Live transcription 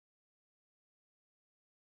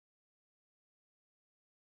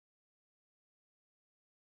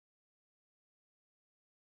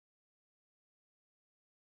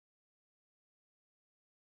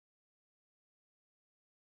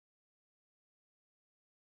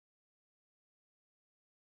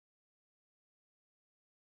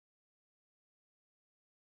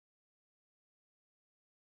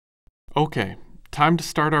Okay, time to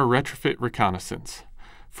start our retrofit reconnaissance.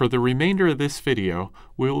 For the remainder of this video,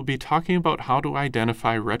 we will be talking about how to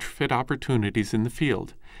identify retrofit opportunities in the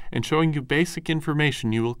field and showing you basic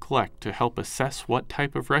information you will collect to help assess what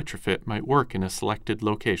type of retrofit might work in a selected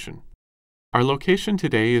location. Our location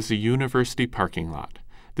today is a university parking lot.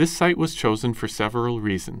 This site was chosen for several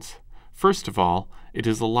reasons. First of all, it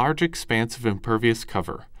is a large expanse of impervious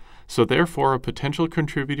cover, so therefore a potential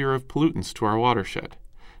contributor of pollutants to our watershed.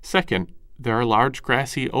 Second, there are large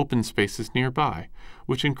grassy open spaces nearby,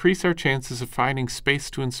 which increase our chances of finding space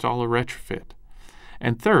to install a retrofit.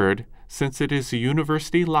 And third, since it is a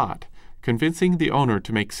university lot, convincing the owner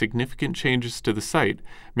to make significant changes to the site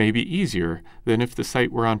may be easier than if the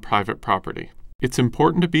site were on private property. It's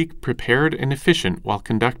important to be prepared and efficient while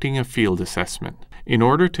conducting a field assessment. In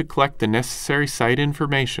order to collect the necessary site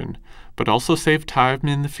information, but also save time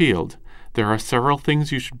in the field, there are several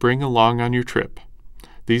things you should bring along on your trip.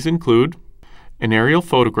 These include an aerial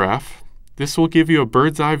photograph. This will give you a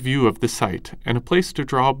bird's eye view of the site and a place to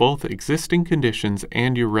draw both existing conditions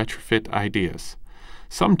and your retrofit ideas.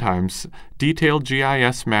 Sometimes, detailed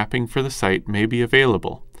GIS mapping for the site may be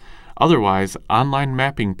available. Otherwise, online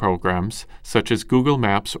mapping programs such as Google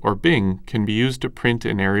Maps or Bing can be used to print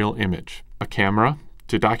an aerial image. A camera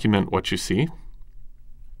to document what you see.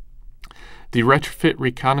 The Retrofit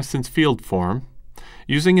Reconnaissance Field Form.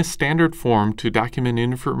 Using a standard form to document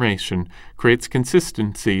information creates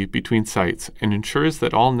consistency between sites and ensures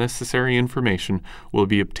that all necessary information will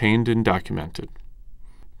be obtained and documented.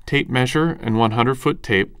 Tape measure and 100-foot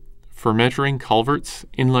tape for measuring culverts,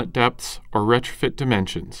 inlet depths, or retrofit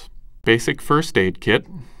dimensions. Basic first aid kit.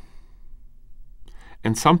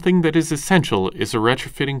 And something that is essential is a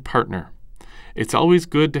retrofitting partner. It's always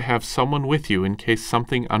good to have someone with you in case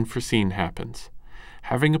something unforeseen happens.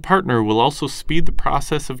 Having a partner will also speed the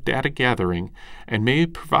process of data gathering and may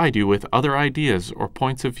provide you with other ideas or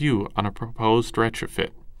points of view on a proposed retrofit.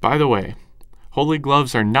 By the way, Holy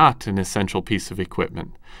gloves are not an essential piece of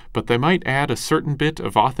equipment, but they might add a certain bit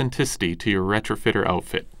of authenticity to your retrofitter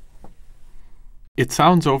outfit. It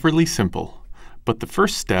sounds overly simple, but the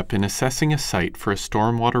first step in assessing a site for a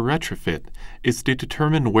stormwater retrofit is to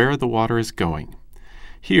determine where the water is going.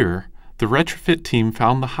 Here, the retrofit team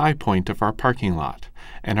found the high point of our parking lot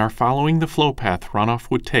and are following the flow path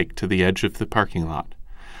runoff would take to the edge of the parking lot.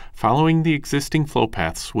 Following the existing flow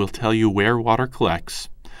paths will tell you where water collects,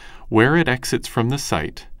 where it exits from the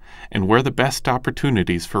site, and where the best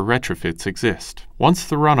opportunities for retrofits exist. Once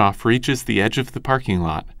the runoff reaches the edge of the parking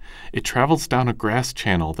lot, it travels down a grass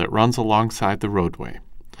channel that runs alongside the roadway.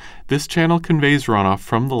 This channel conveys runoff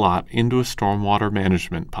from the lot into a stormwater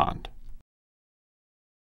management pond.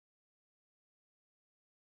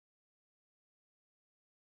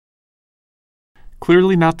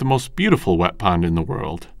 Clearly not the most beautiful wet pond in the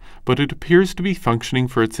world, but it appears to be functioning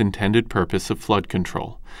for its intended purpose of flood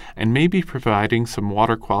control, and may be providing some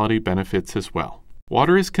water quality benefits as well.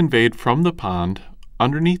 Water is conveyed from the pond,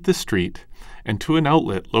 underneath the street, and to an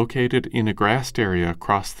outlet located in a grassed area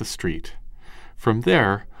across the street. From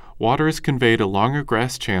there, water is conveyed along a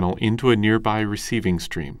grass channel into a nearby receiving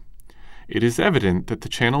stream. It is evident that the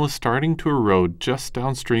channel is starting to erode just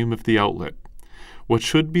downstream of the outlet. What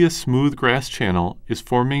should be a smooth grass channel is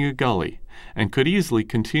forming a gully and could easily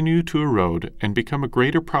continue to erode and become a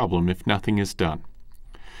greater problem if nothing is done.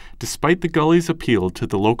 Despite the gully's appeal to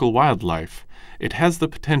the local wildlife, it has the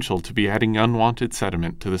potential to be adding unwanted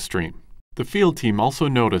sediment to the stream. The field team also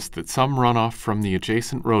noticed that some runoff from the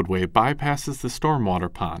adjacent roadway bypasses the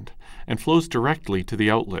stormwater pond and flows directly to the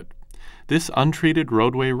outlet. This untreated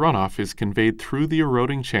roadway runoff is conveyed through the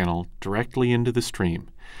eroding channel directly into the stream,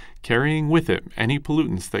 carrying with it any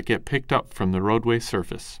pollutants that get picked up from the roadway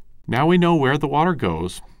surface. Now we know where the water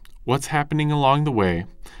goes, what's happening along the way,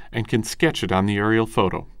 and can sketch it on the aerial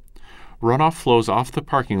photo. Runoff flows off the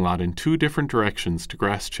parking lot in two different directions to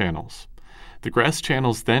grass channels. The grass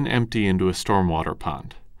channels then empty into a stormwater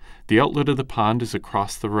pond. The outlet of the pond is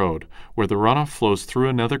across the road, where the runoff flows through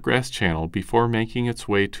another grass channel before making its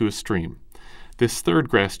way to a stream. This third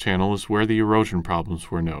grass channel is where the erosion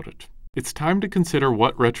problems were noted. It's time to consider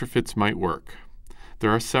what retrofits might work.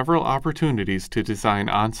 There are several opportunities to design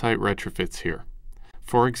on-site retrofits here.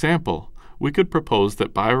 For example, we could propose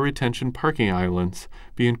that bioretention parking islands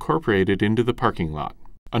be incorporated into the parking lot.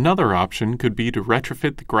 Another option could be to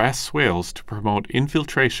retrofit the grass swales to promote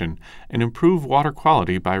infiltration and improve water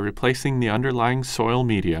quality by replacing the underlying soil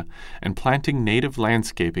media and planting native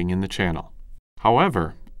landscaping in the channel.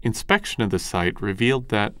 However, inspection of the site revealed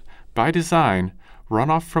that, by design,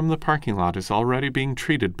 runoff from the parking lot is already being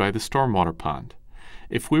treated by the stormwater pond.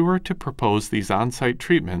 If we were to propose these on-site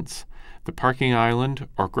treatments, the parking island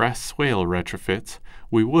or grass swale retrofits,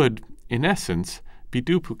 we would, in essence, be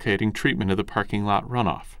duplicating treatment of the parking lot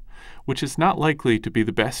runoff, which is not likely to be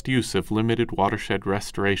the best use of limited watershed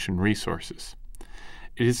restoration resources.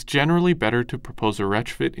 It is generally better to propose a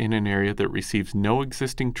retrofit in an area that receives no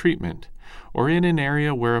existing treatment or in an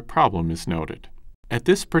area where a problem is noted. At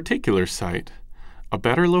this particular site, a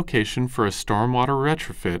better location for a stormwater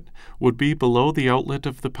retrofit would be below the outlet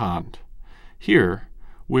of the pond. Here,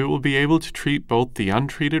 we will be able to treat both the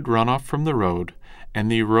untreated runoff from the road and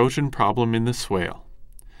the erosion problem in the swale.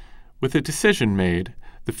 With a decision made,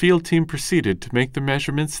 the field team proceeded to make the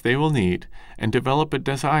measurements they will need and develop a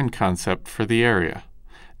design concept for the area.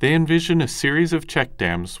 They envision a series of check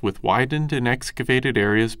dams with widened and excavated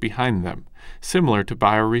areas behind them, similar to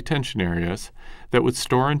bioretention areas, that would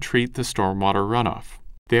store and treat the stormwater runoff.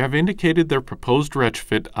 They have indicated their proposed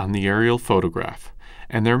retrofit on the aerial photograph,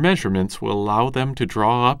 and their measurements will allow them to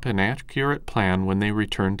draw up an accurate plan when they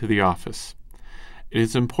return to the office. It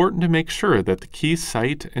is important to make sure that the key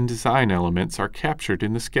site and design elements are captured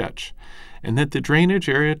in the sketch, and that the drainage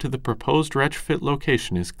area to the proposed retrofit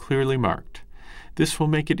location is clearly marked. This will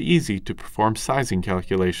make it easy to perform sizing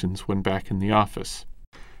calculations when back in the office.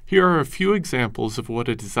 Here are a few examples of what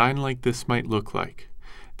a design like this might look like.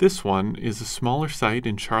 This one is a smaller site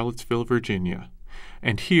in Charlottesville, Virginia,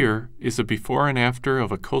 and here is a before and after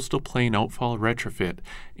of a coastal plain outfall retrofit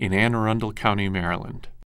in Anne Arundel County, Maryland.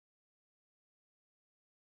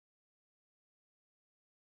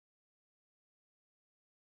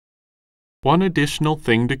 One additional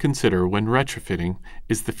thing to consider when retrofitting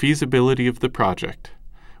is the feasibility of the project.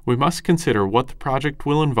 We must consider what the project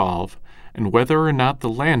will involve and whether or not the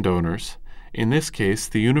landowners, in this case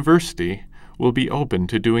the university, will be open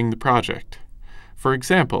to doing the project. For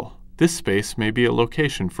example, this space may be a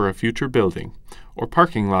location for a future building or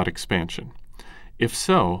parking lot expansion. If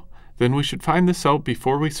so, then we should find this out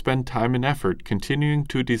before we spend time and effort continuing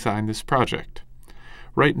to design this project.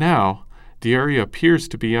 Right now, the area appears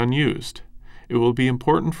to be unused. It will be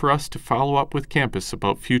important for us to follow up with campus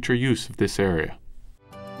about future use of this area.